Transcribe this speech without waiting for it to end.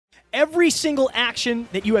Every single action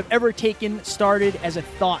that you have ever taken started as a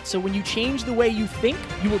thought. So when you change the way you think,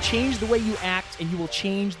 you will change the way you act, and you will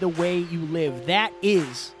change the way you live. That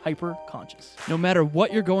is hyper-conscious. No matter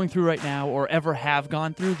what you're going through right now or ever have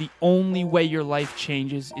gone through, the only way your life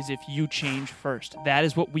changes is if you change first. That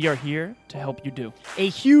is what we are here to help you do. A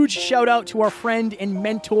huge shout out to our friend and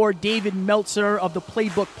mentor, David Meltzer of the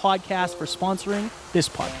Playbook Podcast, for sponsoring this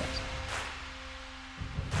podcast.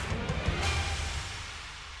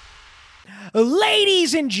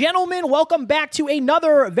 Ladies and gentlemen, welcome back to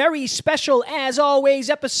another very special, as always,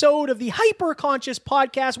 episode of the Hyper-Conscious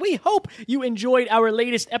Podcast. We hope you enjoyed our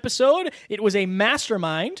latest episode. It was a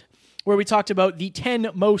mastermind where we talked about the 10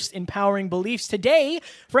 most empowering beliefs. Today,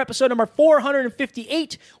 for episode number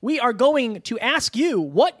 458, we are going to ask you,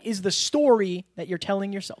 what is the story that you're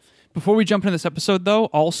telling yourself? Before we jump into this episode, though,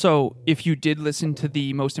 also, if you did listen to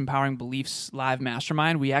the Most Empowering Beliefs live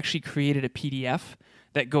mastermind, we actually created a PDF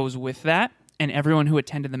that goes with that. And everyone who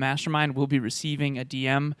attended the mastermind will be receiving a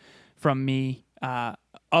DM from me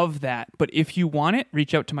of that. But if you want it,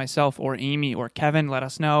 reach out to myself or Amy or Kevin. Let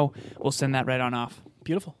us know. We'll send that right on off.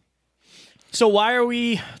 Beautiful. So why are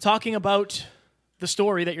we talking about the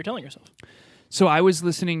story that you're telling yourself? So I was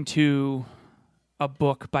listening to a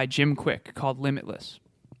book by Jim Kwik called Limitless.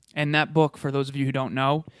 And that book, for those of you who don't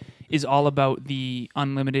know, is all about the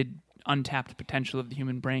unlimited, untapped potential of the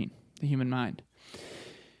human brain, the human mind.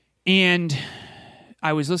 And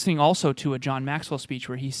I was listening also to a John Maxwell speech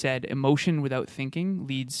where he said, emotion without thinking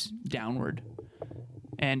leads downward.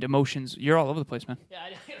 And emotions, you're all over the place, man. Yeah,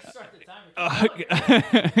 I gotta start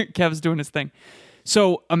the timer. Kev's doing his thing.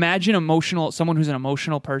 So imagine someone who's an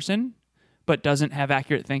emotional person, but doesn't have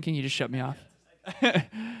accurate thinking. You just shut me off.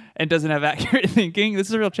 And doesn't have accurate thinking. This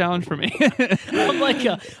is a real challenge for me. I'm like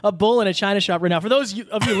a bull in a china shop right now. For those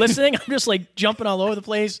of you listening, I'm just like jumping all over the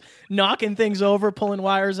place, knocking things over, pulling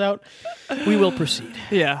wires out. We will proceed.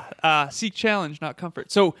 Yeah. Seek challenge, not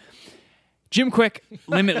comfort. So Jim Kwik,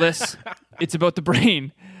 Limitless. It's about the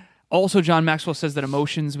brain. Also, John Maxwell says that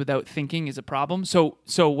emotions without thinking is a problem. So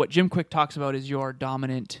what Jim Kwik talks about is your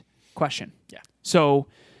dominant question. Yeah. So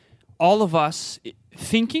all of us,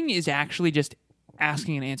 thinking is actually just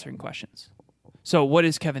asking and answering questions. So what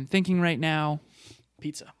is Kevin thinking right now?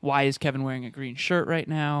 Pizza. Why is Kevin wearing a green shirt right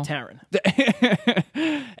now? Taryn.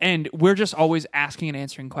 And we're just always asking and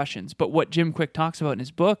answering questions. But what Jim Kwik talks about in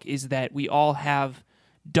his book is that we all have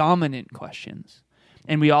dominant questions.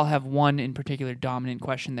 And we all have one in particular dominant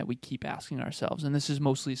question that we keep asking ourselves. And this is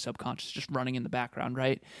mostly subconscious, just running in the background,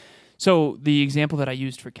 right? So the example that I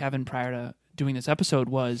used for Kevin prior to doing this episode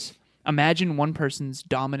was, imagine one person's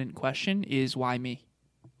dominant question is, why me?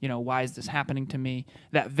 You know, why is this happening to me?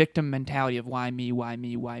 That victim mentality of why me, why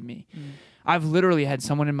me, why me. I've literally had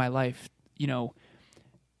someone in my life,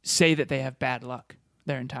 say that they have bad luck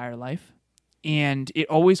their entire life. And it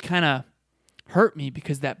always kind of hurt me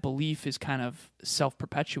because that belief is kind of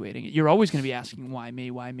self-perpetuating. You're always going to be asking, why me,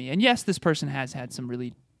 why me? And yes, this person has had some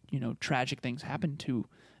really, tragic things happen to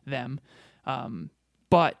them.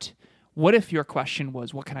 But what if your question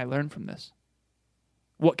was, what can I learn from this?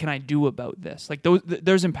 What can I do about this? Like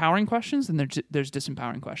there's empowering questions and there's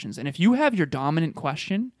disempowering questions. And if you have your dominant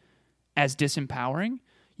question as disempowering,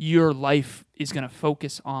 your life is going to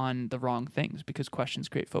focus on the wrong things because questions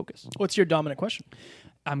create focus. What's your dominant question?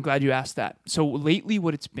 I'm glad you asked that. So lately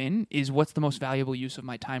what it's been is, what's the most valuable use of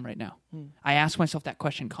my time right now? I ask myself that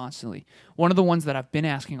question constantly. One of the ones that I've been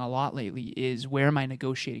asking a lot lately is, where am I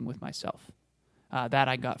negotiating with myself? That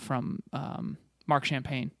I got from Mark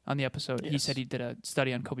Champagne on the episode. Yes. He said he did a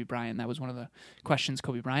study on Kobe Bryant. That was one of the questions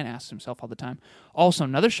Kobe Bryant asks himself all the time. Also,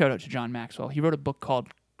 another shout out to John Maxwell. He wrote a book called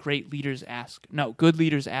Good Leaders Ask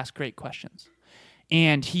Great Questions.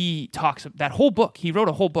 And he talks that whole book. He wrote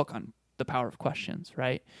a whole book on the power of questions,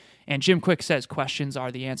 right? And Jim Kwik says questions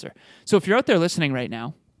are the answer. So if you're out there listening right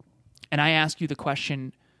now, and I ask you the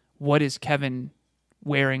question, what is Kevin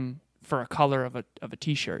wearing for a color of a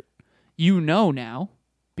t-shirt? You know now,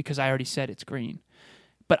 because I already said it's green.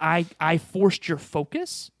 But I forced your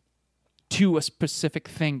focus to a specific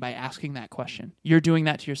thing by asking that question. You're doing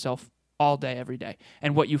that to yourself all day, every day.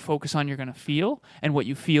 And what you focus on, you're going to feel. And what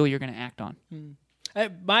you feel, you're going to act on.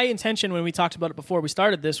 My intention when we talked about it before we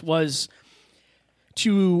started this was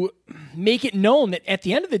to make it known that at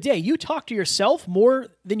the end of the day, you talk to yourself more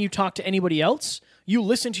than you talk to anybody else. You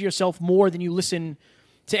listen to yourself more than you listen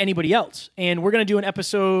to anybody else. And we're going to do an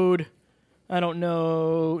episode,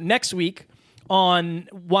 next week on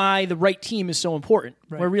why the right team is so important.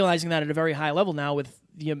 Right. We're realizing that at a very high level now with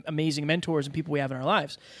the amazing mentors and people we have in our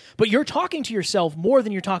lives. But you're talking to yourself more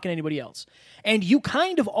than you're talking to anybody else. And you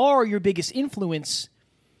kind of are your biggest influence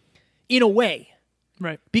in a way.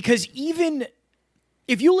 Right. Because even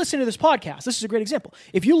if you listen to this podcast, this is a great example.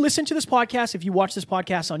 If you listen to this podcast, if you watch this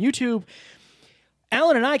podcast on YouTube,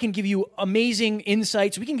 Alan and I can give you amazing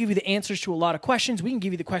insights. We can give you the answers to a lot of questions. We can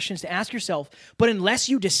give you the questions to ask yourself. But unless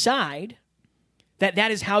you decide that that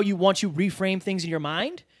is how you want to reframe things in your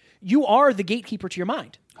mind, you are the gatekeeper to your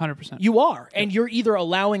mind. 100%. You are. And you're either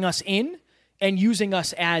allowing us in and using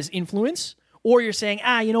us as influence, or you're saying,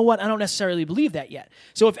 you know what? I don't necessarily believe that yet.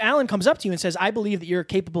 So if Alan comes up to you and says, I believe that you're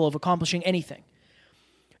capable of accomplishing anything,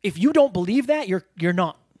 if you don't believe that, you're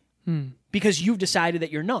not. Because you've decided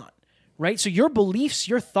that you're not. Right? So your beliefs,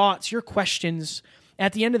 your thoughts, your questions,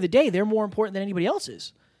 at the end of the day, they're more important than anybody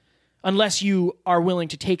else's. Unless you are willing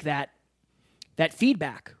to take that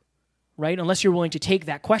feedback, right? Unless you're willing to take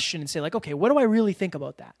that question and say, like, okay, what do I really think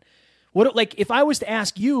about that? Like, if I was to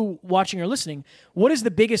ask you, watching or listening, what is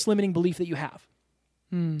the biggest limiting belief that you have?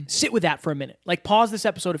 Sit with that for a minute. Like, pause this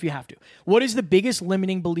episode if you have to. What is the biggest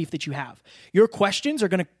limiting belief that you have? Your questions are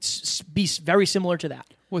going to be very similar to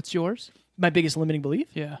that. What's yours? My biggest limiting belief?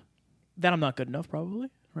 Yeah. That I'm not good enough, probably.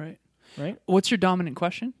 Right. Right? What's your dominant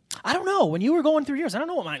question? I don't know. When you were going through yours, I don't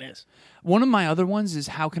know what mine is. One of my other ones is,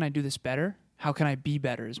 how can I do this better? How can I be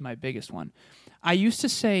better is my biggest one. I used to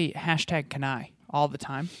say #canai all the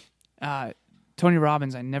time. Tony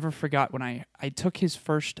Robbins, I never forgot when I took his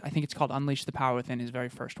first, I think it's called Unleash the Power Within, his very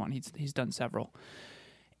first one. He's done several.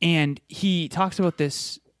 And he talks about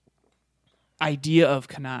this idea of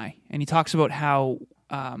kanai. And he talks about how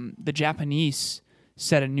the Japanese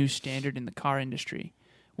set a new standard in the car industry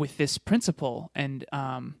with this principle. And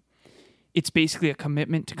it's basically a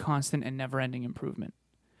commitment to constant and never-ending improvement.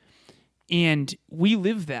 And we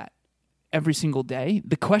live that every single day.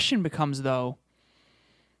 The question becomes, though,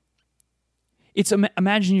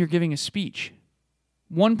 imagine you're giving a speech.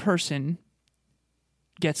 One person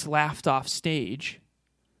gets laughed off stage,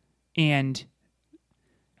 and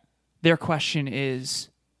their question is,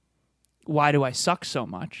 why do I suck so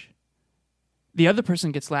much? The other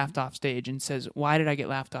person gets laughed off stage and says, why did I get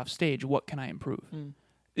laughed off stage? What can I improve?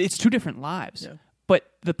 It's two different lives. Yeah. But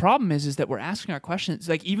the problem is that we're asking our questions.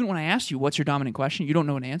 Like, even when I asked you, what's your dominant question? You don't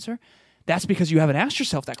know an answer. That's because you haven't asked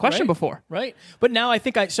yourself that question before. Right. But now I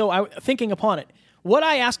think thinking upon it, what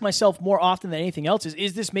I ask myself more often than anything else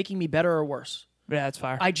is this making me better or worse? Yeah, that's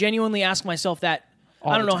fire. I genuinely ask myself that,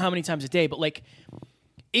 I don't know how many times a day, but like,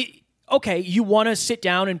 okay, you want to sit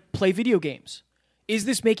down and play video games. Is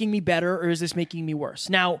this making me better or is this making me worse?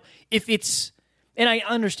 Now, if it's, and I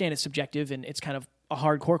understand it's subjective and it's kind of a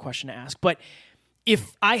hardcore question to ask, but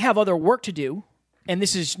if I have other work to do, and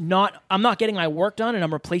I'm not getting my work done and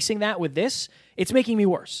I'm replacing that with this, it's making me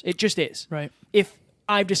worse. It just is. Right. If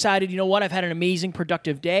I've decided, you know what, I've had an amazing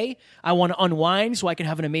productive day, I want to unwind so I can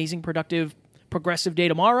have an amazing productive progressive day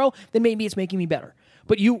tomorrow, then maybe it's making me better.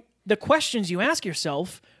 But the questions you ask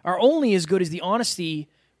yourself are only as good as the honesty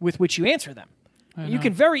with which you answer them. You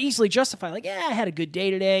can very easily justify, like, I had a good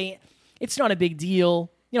day today. It's not a big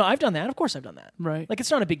deal. You know, I've done that. Of course I've done that. Right. Like,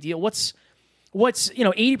 it's not a big deal. What's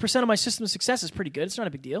 80% of my system of success is pretty good. It's not a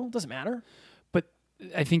big deal. It doesn't matter. But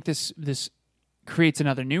I think this creates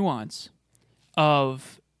another nuance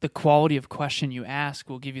of the quality of question you ask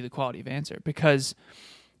will give you the quality of answer. Because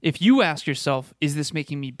if you ask yourself, is this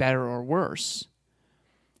making me better or worse?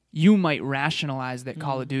 You might rationalize that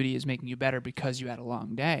Call of Duty is making you better because you had a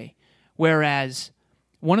long day. Whereas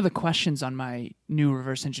one of the questions on my new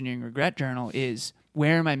reverse engineering regret journal is,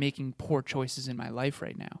 where am I making poor choices in my life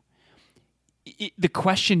right now? The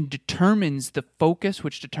question determines the focus,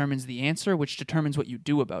 which determines the answer, which determines what you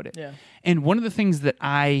do about it. Yeah. And one of the things that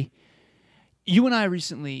you and I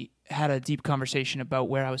recently had a deep conversation about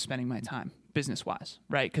where I was spending my time business-wise,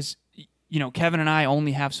 right? Because, Kevin and I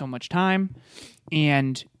only have so much time,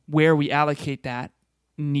 and where we allocate that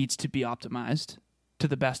needs to be optimized to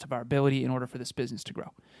the best of our ability in order for this business to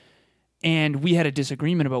grow. And we had a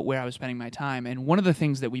disagreement about where I was spending my time. And one of the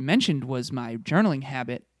things that we mentioned was my journaling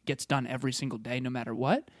habit gets done every single day, no matter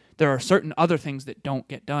what. There are certain other things that don't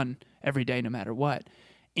get done every day, no matter what.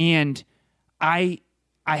 And I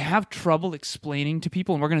have trouble explaining to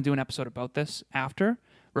people, and we're going to do an episode about this after,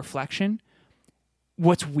 reflection.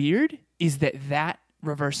 What's weird is that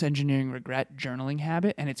reverse engineering regret journaling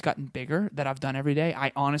habit, and it's gotten bigger, that I've done every day.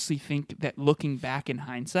 I honestly think that looking back in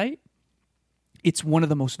hindsight, it's one of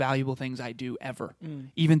the most valuable things I do ever,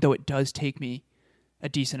 even though it does take me a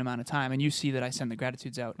decent amount of time. And you see that I send the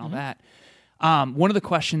gratitudes out and all that. One of the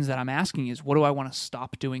questions that I'm asking is, what do I want to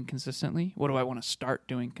stop doing consistently? What do I want to start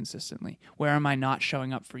doing consistently? Where am I not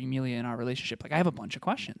showing up for Emilia in our relationship? Like, I have a bunch of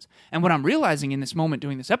questions. And what I'm realizing in this moment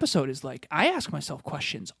doing this episode is, like, I ask myself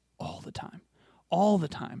questions all the time.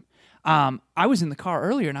 I was in the car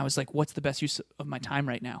earlier and I was like, what's the best use of my time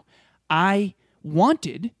right now? I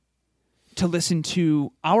wanted to listen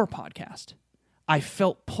to our podcast. I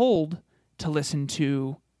felt pulled to listen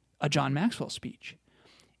to a John Maxwell speech.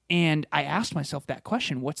 And I asked myself that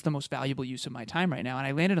question, what's the most valuable use of my time right now? And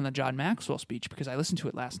I landed on the John Maxwell speech because I listened to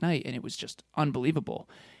it last night and it was just unbelievable.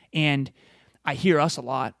 And I hear us a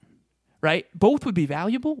lot, right? Both would be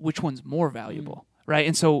valuable. Which one's more valuable, right?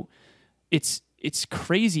 And so it's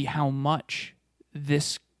crazy how much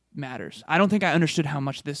this matters. I don't think I understood how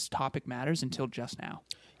much this topic matters until just now.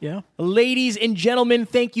 Yeah. Ladies and gentlemen,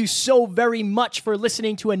 thank you so very much for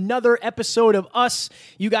listening to another episode of Us.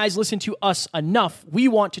 You guys listen to us enough. We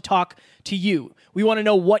want to talk to you. We want to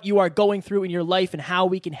know what you are going through in your life and how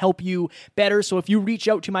we can help you better. So if you reach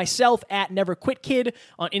out to myself at NeverQuitKid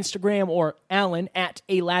on Instagram or Alan at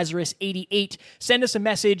alazarus88, send us a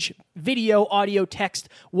message, video, audio, text,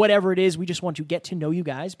 whatever it is. We just want to get to know you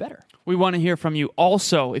guys better. We want to hear from you.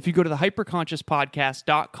 Also, if you go to the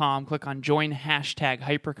hyperconsciouspodcast.com, click on join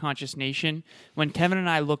 #HyperConsciousNation. When Kevin and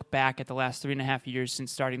I look back at the last 3.5 years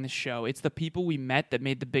since starting the show, it's the people we met that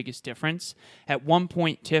made the biggest difference. At one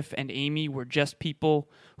point, Tiff and Amy were just people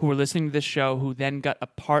who were listening to this show who then got a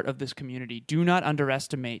part of this community. Do not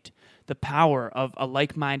underestimate the power of a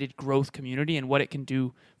like-minded growth community and what it can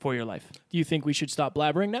do for your life. Do you think we should stop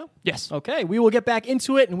blabbering now? Yes. Okay, we will get back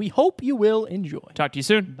into it, and we hope you will enjoy. Talk to you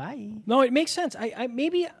soon. Bye. No, it makes sense.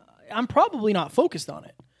 I'm probably not focused on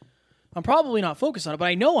it. But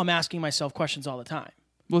I know I'm asking myself questions all the time.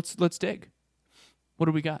 Let's dig. What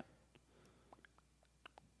do we got?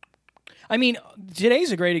 I mean,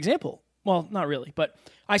 today's a great example. Well, not really, but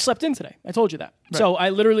I slept in today. I told you that. Right. So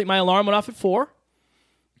my alarm went off at 4.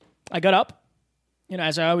 I got up,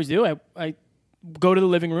 as I always do. I go to the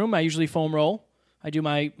living room. I usually foam roll. I do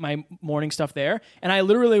my morning stuff there. And I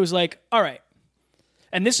literally was like, all right.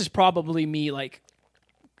 And this is probably me like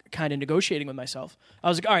kind of negotiating with myself. I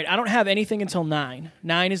was like, all right, I don't have anything until 9.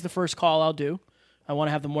 9 is the first call I'll do. I want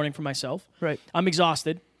to have the morning for myself. Right. I'm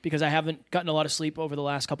exhausted because I haven't gotten a lot of sleep over the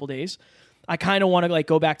last couple days. I kind of want to like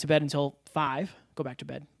go back to bed until 5. Go back to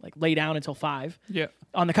bed, like lay down until 5. Yeah.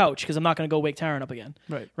 On the couch because I'm not going to go wake Taryn up again.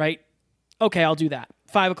 Right. Okay, I'll do that.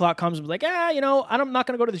 5 o'clock comes and I'm like, I'm not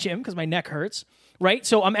going to go to the gym because my neck hurts. Right.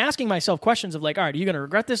 So I'm asking myself questions of like, all right, are you going to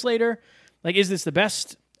regret this later? Like, is this the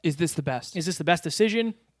best? Is this the best? Is this the best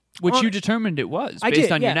decision? Which you determined it was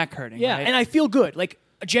based on your neck hurting. Yeah, right? and I feel good. Like,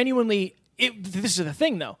 genuinely, this is the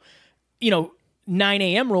thing, though. 9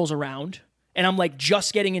 a.m. rolls around, and I'm, like,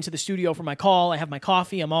 just getting into the studio for my call. I have my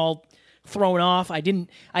coffee. I'm all thrown off. I didn't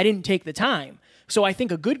take the time. So I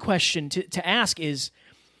think a good question to ask is,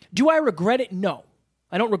 do I regret it? No.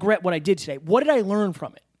 I don't regret what I did today. What did I learn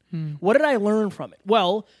from it? What did I learn from it?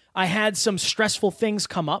 Well, I had some stressful things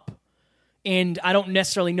come up. And I don't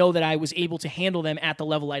necessarily know that I was able to handle them at the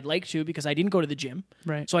level I'd like to because I didn't go to the gym.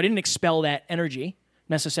 Right. So I didn't expel that energy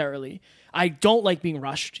necessarily. I don't like being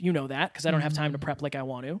rushed. You know that because I don't have time to prep like I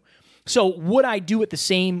want to. So would I do it the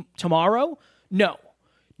same tomorrow? No.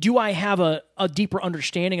 Do I have a deeper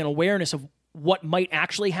understanding and awareness of what might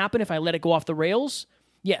actually happen if I let it go off the rails?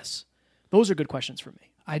 Yes. Those are good questions for me.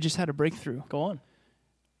 I just had a breakthrough. Go on.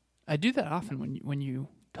 I do that often when you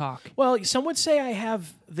talk. Well, some would say I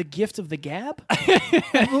have the gift of the gab,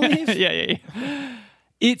 I believe. Yeah.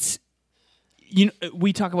 It's,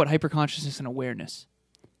 we talk about hyperconsciousness and awareness.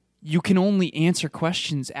 You can only answer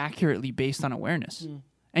questions accurately based on awareness.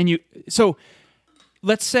 And so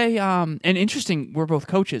let's say, and interesting, we're both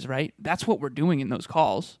coaches, right? That's what we're doing in those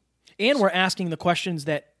calls. And we're asking the questions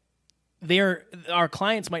that our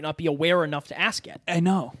clients might not be aware enough to ask yet. I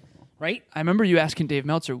know. Right? I remember you asking Dave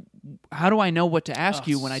Meltzer, how do I know what to ask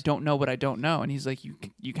you when I don't know what I don't know? And he's like,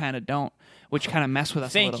 you kind of don't, which kind of messed with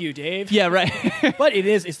us a little. Thank you, Dave. Yeah, right. But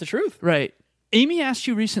it's the truth. Right. Amy asked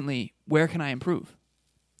you recently, where can I improve?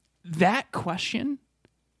 That question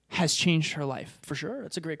has changed her life. For sure.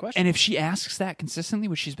 That's a great question. And if she asks that consistently,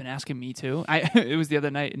 which she's been asking me too, it was the other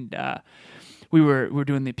night, and we were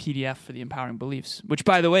doing the PDF for the Empowering Beliefs, which,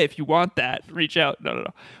 by the way, if you want that, reach out. No.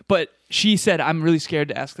 But she said, I'm really scared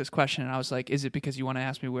to ask this question. And I was like, is it because you want to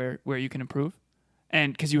ask me where you can improve?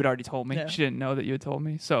 And because you had already told me. Yeah. She didn't know that you had told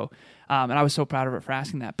me. So, and I was so proud of her for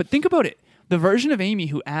asking that. But think about it. The version of Amy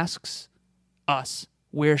who asks us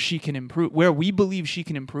where she can improve, where we believe she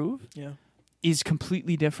can improve, is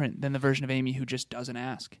completely different than the version of Amy who just doesn't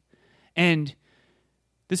ask. And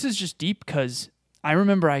this is just deep because I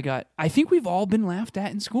remember I think we've all been laughed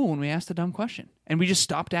at in school when we asked a dumb question, and we just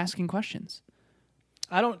stopped asking questions.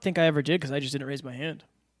 I don't think I ever did because I just didn't raise my hand.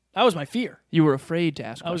 That was my fear. You were afraid to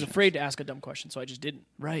ask questions. I was afraid to ask a dumb question, so I just didn't.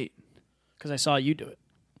 Right. Because I saw you do it.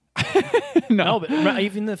 No, but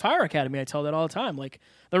even the fire academy, I tell that all the time. Like,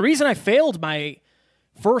 the reason I failed my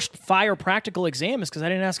first fire practical exam is because I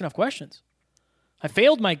didn't ask enough questions. I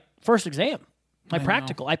failed my first exam, my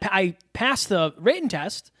practical. I passed the written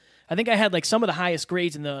test. I think I had like some of the highest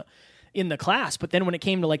grades in the class, but then when it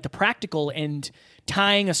came to like the practical and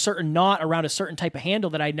tying a certain knot around a certain type of handle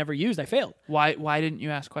that I'd never used, I failed. Why didn't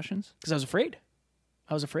you ask questions? Because I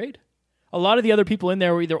was afraid. A lot of the other people in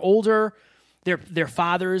there were either older, their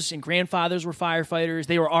fathers and grandfathers were firefighters.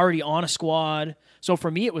 They were already on a squad. So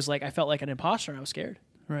for me, it was like I felt like an imposter and I was scared.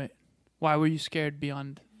 Right. Why were you scared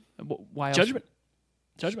beyond why else? Judgment.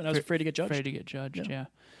 I was afraid to get judged. Afraid to get judged, yeah.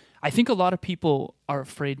 I think a lot of people are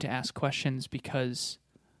afraid to ask questions because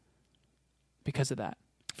of that.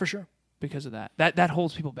 For sure. Because of that. That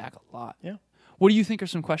holds people back a lot. Yeah. What do you think are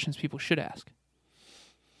some questions people should ask?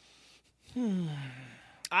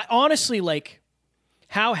 I honestly, like,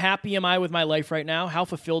 how happy am I with my life right now? How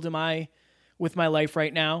fulfilled am I with my life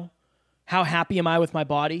right now? How happy am I with my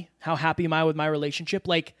body? How happy am I with my relationship?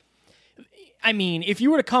 Like, I mean, if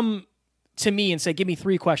you were to come to me and say, give me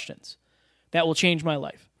 3 questions that will change my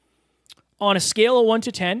life. On a scale of 1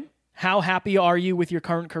 to 10, how happy are you with your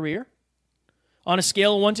current career? On a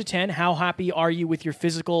scale of 1 to 10, how happy are you with your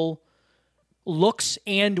physical looks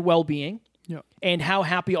and well-being? Yeah. And how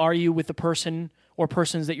happy are you with the person or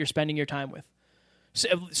persons that you're spending your time with?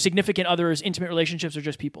 Significant others, intimate relationships, or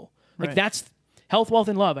just people? Like, Right. That's health, wealth,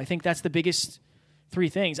 and love. I think that's the biggest 3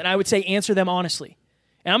 things. And I would say answer them honestly.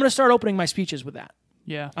 And I'm going to start opening my speeches with that.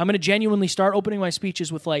 Yeah. I'm going to genuinely start opening my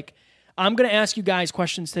speeches with, like, I'm going to ask you guys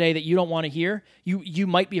questions today that you don't want to hear. You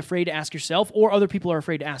might be afraid to ask yourself, or other people are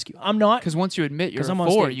afraid to ask you. I'm not. Because once you admit you're a I'm on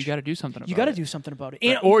 4, stage. you got to do something about it. You got to do something about it.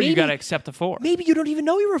 And Or you maybe- got to accept the 4. Maybe you don't even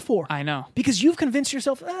know you're a 4. I know. Because you've convinced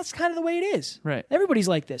yourself, that's kind of the way it is. Right. Everybody's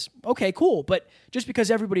like this. Okay, cool. But just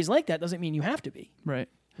because everybody's like that doesn't mean you have to be. Right.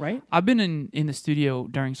 Right? I've been in the studio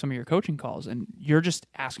during some of your coaching calls, and you're just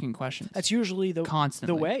asking questions. That's usually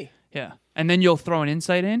Constantly. the way. Yeah. And then you'll throw an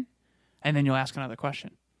insight in, and then you'll ask another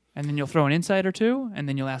question. And then you'll throw an insight or 2, and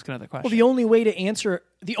then you'll ask another question. Well, the only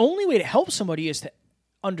way to help somebody is to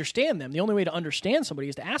understand them. The only way to understand somebody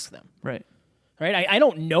is to ask them. Right. Right? I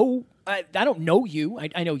don't know. I don't know you.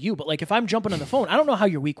 I know you, but like if I'm jumping on the phone, I don't know how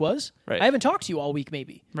your week was. Right. I haven't talked to you all week,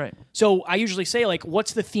 maybe. Right. So I usually say, like,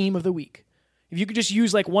 what's the theme of the week? If you could just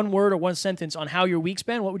use like one word or one sentence on how your week's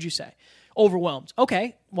been, what would you say? Overwhelmed.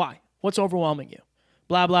 Okay. Why? What's overwhelming you?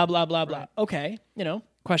 Blah, blah, blah, blah, blah. Right. Okay.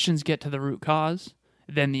 Questions get to the root cause.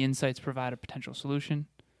 Then the insights provide a potential solution.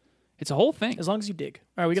 It's a whole thing. As long as you dig.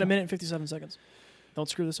 All right, we got a minute and 57 seconds. Don't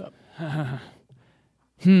screw this up.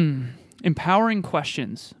 Empowering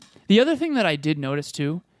questions. The other thing that I did notice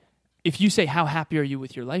too, if you say, how happy are you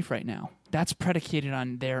with your life right now? That's predicated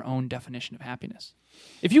on their own definition of happiness.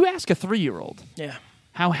 If you ask a 3-year-old, Yeah.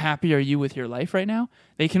 how happy are you with your life right now?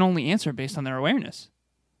 They can only answer based on their awareness.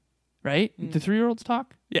 Right? The 3-year-olds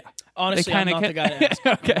talk? Yeah. Honestly, They I'm kinda not the guy to ask.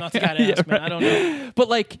 Okay. I'm not the guy to ask, man. I don't know. But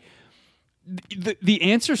like the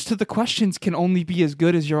answers to the questions can only be as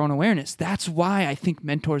good as your own awareness. That's why I think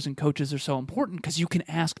mentors and coaches are so important, because you can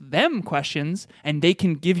ask them questions and they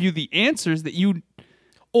can give you the answers that you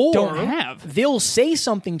Or don't have. they'll say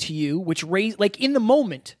something to you which like in the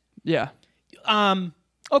moment. Yeah.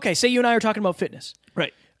 Okay, say you and I are talking about fitness.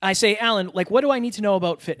 Right. I say, Alan, like, what do I need to know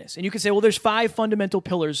about fitness? And you can say, well, there's 5 fundamental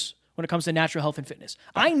pillars when it comes to natural health and fitness.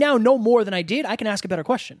 I now know more than I did. I can ask a better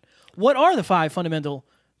question. What are the 5 fundamental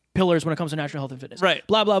pillars when it comes to natural health and fitness? Right.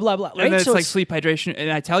 Blah, blah, blah, blah. Right? And then it's So like sleep, hydration, and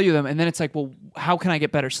I tell you them, and then it's like, well, how can I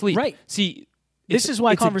get better sleep? Right. See, This is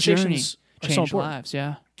why it's a conversations journey. are Change so important. lives,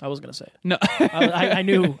 yeah. I wasn't going to say it. No. I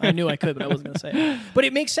knew I could, but I wasn't going to say it. But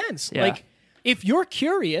it makes sense. Yeah. Like, if you're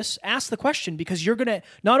curious, ask the question, because you're going to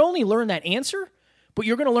not only learn that answer, but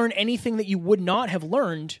you're going to learn anything that you would not have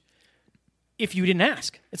learned if you didn't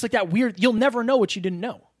ask. It's like that weird, you'll never know what you didn't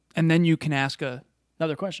know. And then you can ask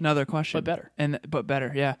Another question. another question. But better. But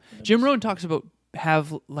better, yeah. Jim Rohn talks about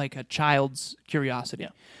have like a child's curiosity. Yeah.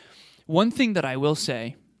 One thing that I will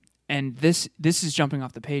say, and this is jumping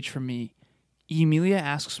off the page for me, Emilia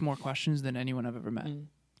asks more questions than anyone I've ever met.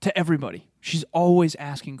 To everybody. She's always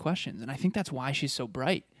asking questions, and I think that's why she's so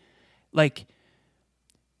bright. Like,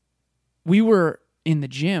 we were in the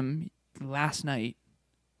gym last night.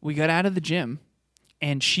 We got out of the gym,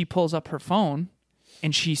 and she pulls up her phone,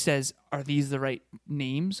 and she says, are these the right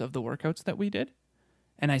names of the workouts that we did?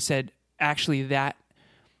 And I said, actually,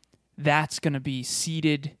 that's going to be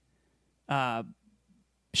seated.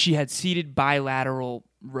 She had seated bilateral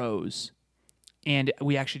rows, and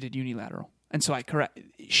we actually did unilateral. And so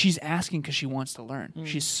she's asking because she wants to learn.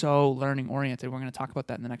 She's so learning oriented. We're going to talk about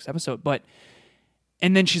that in the next episode.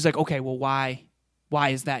 And then she's like, okay, well, why why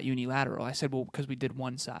is that unilateral? I said, well, because we did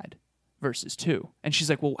one side versus two. And she's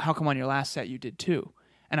like, well, how come on your last set you did two?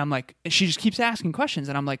 And I'm like, she just keeps asking questions.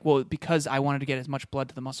 And I'm like, well, because I wanted to get as much blood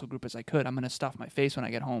to the muscle group as I could. I'm going to stuff my face when I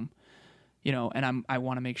get home, and I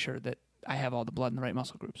want to make sure that I have all the blood in the right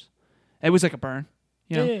muscle groups. It was like a burn,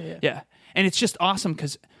 Yeah. And it's just awesome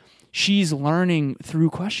because she's learning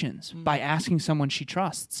through questions by asking someone she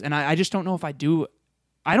trusts. And I just don't know if I do.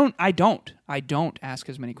 I don't ask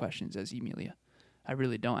as many questions as Emilia. I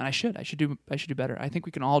really don't. And I should do better. I think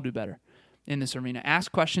we can all do better in this arena.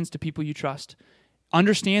 Ask questions to people you trust.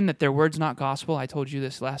 Understand that their word's not gospel. I told you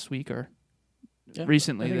this last week or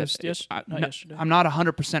recently. I'm not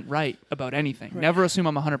 100% right about anything. Right. Never assume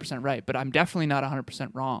I'm 100% right, but I'm definitely not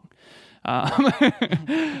 100% wrong.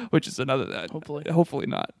 Which is another hopefully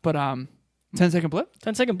not. But 10-second blip?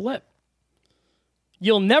 10-second blip.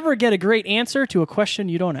 You'll never get a great answer to a question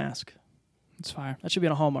you don't ask. That's fire. That should be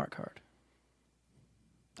on a Hallmark card.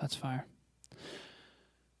 That's fire.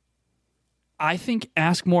 I think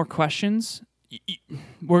ask more questions.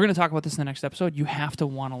 We're going to talk about this in the next episode. You have to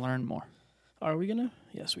want to learn more. Are we going to?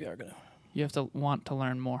 Yes, we are going to. You have to want to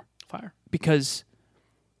learn more. Fire. Because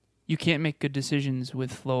you can't make good decisions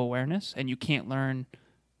with low awareness, and you can't learn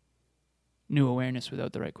new awareness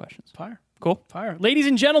without the right questions. Fire. Cool? Fire. Ladies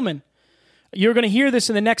and gentlemen, you're going to hear this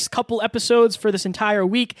in the next couple episodes for this entire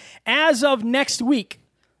week. As of next week,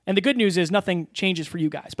 and the good news is nothing changes for you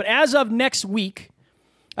guys, but as of next week,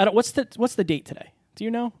 what's the date today? Do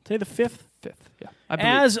you know? Today the 5th? 5th, yeah.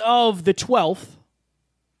 As of the 12th,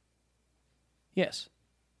 yes.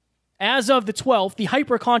 As of the 12th, the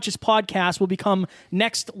Hyperconscious Podcast will become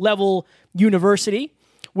Next Level University,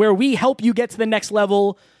 where we help you get to the next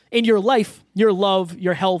level in your life, your love,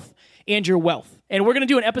 your health, and your wealth. And we're going to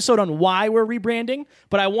do an episode on why we're rebranding,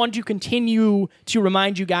 but I want to continue to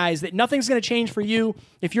remind you guys that nothing's going to change for you.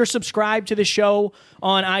 If you're subscribed to the show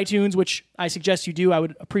on iTunes, which I suggest you do, I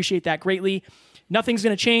would appreciate that greatly. Nothing's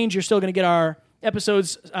going to change. You're still going to get our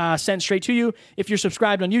episodes sent straight to you. If you're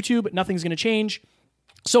subscribed on YouTube, nothing's going to change.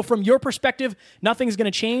 So from your perspective, nothing's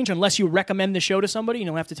going to change unless you recommend the show to somebody. You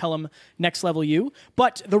don't have to tell them Next Level You.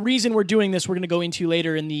 But the reason we're doing this, we're going to go into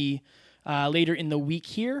later in the week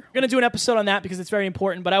here. We're going to do an episode on that because it's very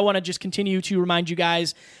important, but I want to just continue to remind you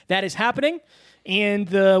guys that is happening. And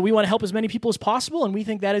we want to help as many people as possible, and we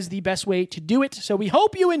think that is the best way to do it. So we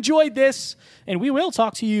hope you enjoyed this, and we will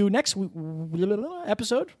talk to you next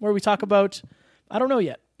episode where we talk about, I don't know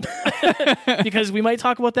yet. Because we might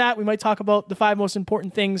talk about that. We might talk about the 5 most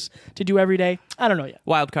important things to do every day. I don't know yet.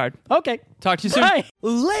 Wild card. Okay. Talk to you soon. Bye.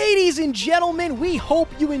 Ladies and gentlemen, we hope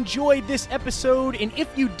you enjoyed this episode. And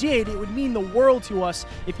if you did, it would mean the world to us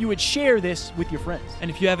if you would share this with your friends. And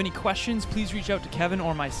if you have any questions, please reach out to Kevin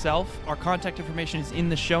or myself. Our contact information is in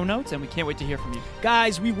the show notes, and we can't wait to hear from you.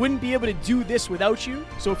 Guys, we wouldn't be able to do this without you.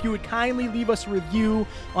 So if you would kindly leave us a review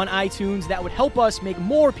on iTunes, that would help us make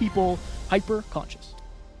more people hyper conscious.